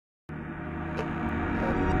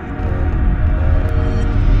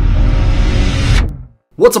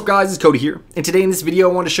What's up guys, it's Cody here, and today in this video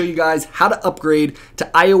I want to show you guys how to upgrade to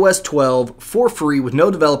iOS 12 for free with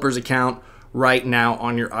no developer's account right now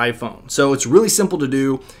on your iPhone. So it's really simple to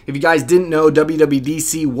do. If you guys didn't know,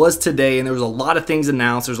 WWDC was today and there was a lot of things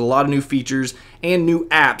announced. There's a lot of new features and new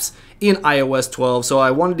apps in iOS 12. So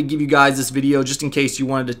I wanted to give you guys this video just in case you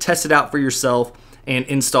wanted to test it out for yourself and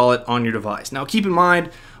install it on your device. Now keep in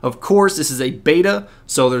mind, of course, this is a beta,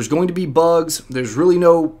 so there's going to be bugs. There's really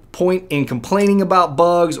no point in complaining about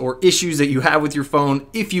bugs or issues that you have with your phone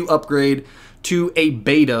if you upgrade to a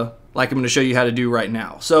beta like I'm going to show you how to do right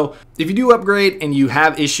now. So if you do upgrade and you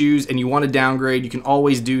have issues and you want to downgrade, you can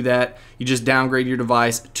always do that. You just downgrade your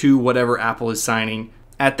device to whatever Apple is signing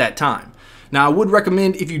at that time. Now, I would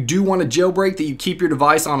recommend if you do want to jailbreak that you keep your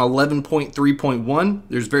device on 11.3.1.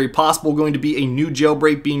 There's very possible going to be a new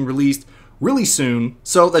jailbreak being released really soon.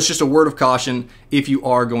 So that's just a word of caution if you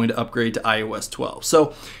are going to upgrade to iOS 12.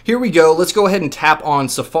 So here we go. Let's go ahead and tap on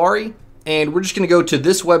Safari, and we're just going to go to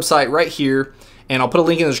this website right here. And I'll put a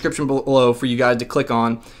link in the description below for you guys to click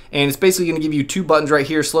on. And it's basically going to give you two buttons right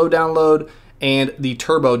here, slow download and the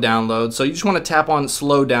turbo download. So you just want to tap on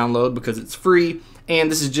slow download because it's free.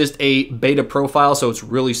 And this is just a beta profile, so it's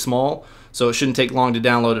really small. So it shouldn't take long to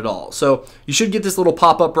download at all. So you should get this little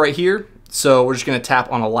pop-up right here. So we're just going to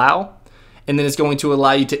tap on allow. And then it's going to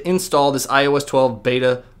allow you to install this iOS 12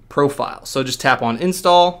 beta profile. So just tap on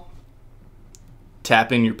install,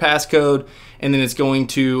 tap in your passcode, and then it's going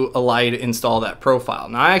to allow you to install that profile.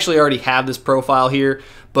 Now I actually already have this profile here,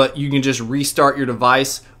 but you can just restart your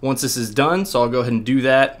device once this is done. So I'll go ahead and do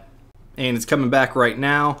that, and it's coming back right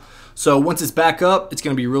now. So once it's back up, it's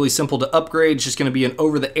going to be really simple to upgrade. It's just going to be an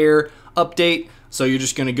over-the-air update. So you're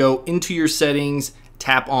just going to go into your settings,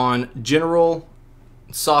 tap on general,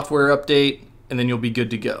 software update, and then you'll be good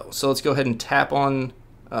to go. So let's go ahead and tap on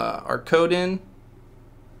our code in.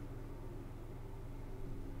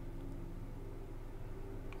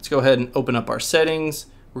 Let's go ahead and open up our settings.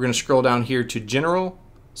 We're going to scroll down here to general,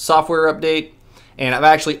 software update, and I've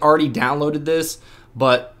actually already downloaded this,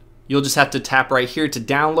 but you'll just have to tap right here to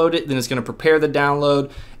download it. Then it's going to prepare the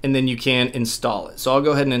download, and then you can install it. So I'll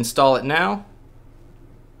go ahead and install it now.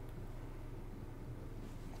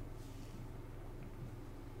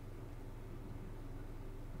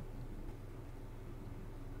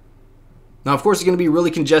 Now, of course, it's going to be really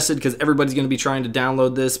congested because everybody's going to be trying to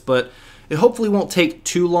download this, but it hopefully won't take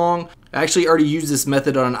too long. I actually already used this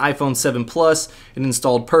method on an iPhone 7 Plus. It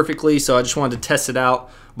installed perfectly, so I just wanted to test it out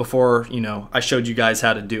before, I showed you guys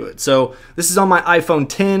how to do it. So this is on my iPhone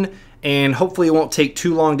 10, and hopefully it won't take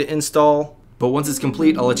too long to install, but once it's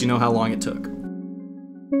complete, I'll let you know how long it took.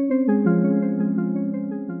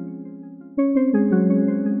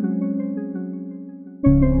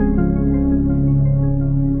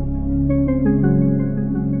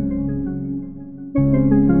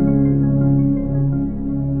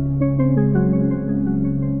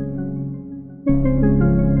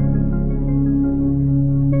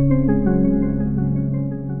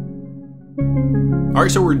 All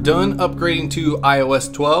right, so we're done upgrading to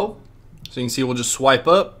iOS 12. So you can see we'll just swipe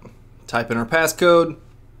up, type in our passcode.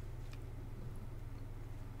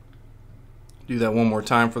 Do that one more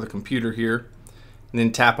time for the computer here. And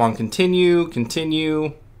then tap on continue,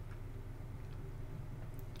 continue.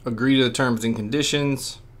 Agree to the terms and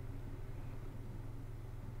conditions.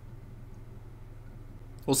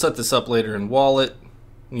 We'll set this up later in Wallet.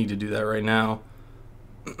 Need to do that right now.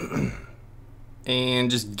 And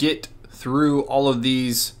just get through all of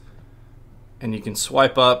these, and you can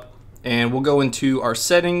swipe up, and we'll go into our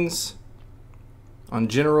settings on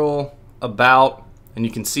general, about, and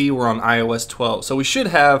you can see we're on iOS 12. So we should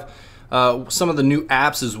have some of the new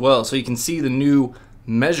apps as well. So you can see the new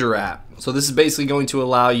measure app. So this is basically going to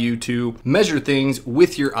allow you to measure things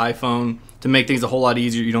with your iPhone to make things a whole lot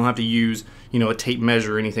easier. You don't have to use a tape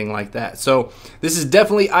measure or anything like that. So this is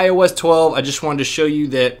definitely iOS 12. I just wanted to show you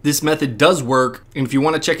that this method does work, and if you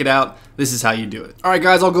want to check it out, this is how you do it. All right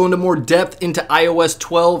guys, I'll go into more depth into iOS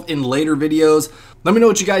 12 in later videos. Let me know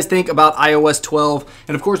what you guys think about iOS 12,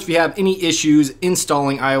 and of course if you have any issues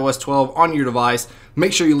installing iOS 12 on your device,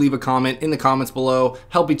 make sure you leave a comment in the comments below.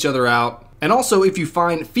 Help each other out. And also, if you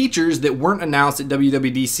find features that weren't announced at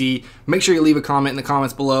WWDC, make sure you leave a comment in the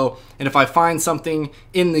comments below. And if I find something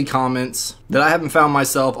in the comments that I haven't found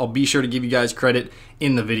myself, I'll be sure to give you guys credit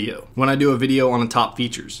in the video when I do a video on the top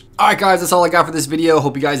features. All right, guys, that's all I got for this video.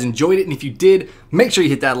 Hope you guys enjoyed it. And if you did, make sure you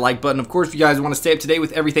hit that like button. Of course, if you guys want to stay up to date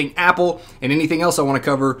with everything Apple and anything else I want to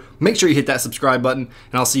cover, make sure you hit that subscribe button.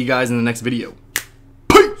 And I'll see you guys in the next video.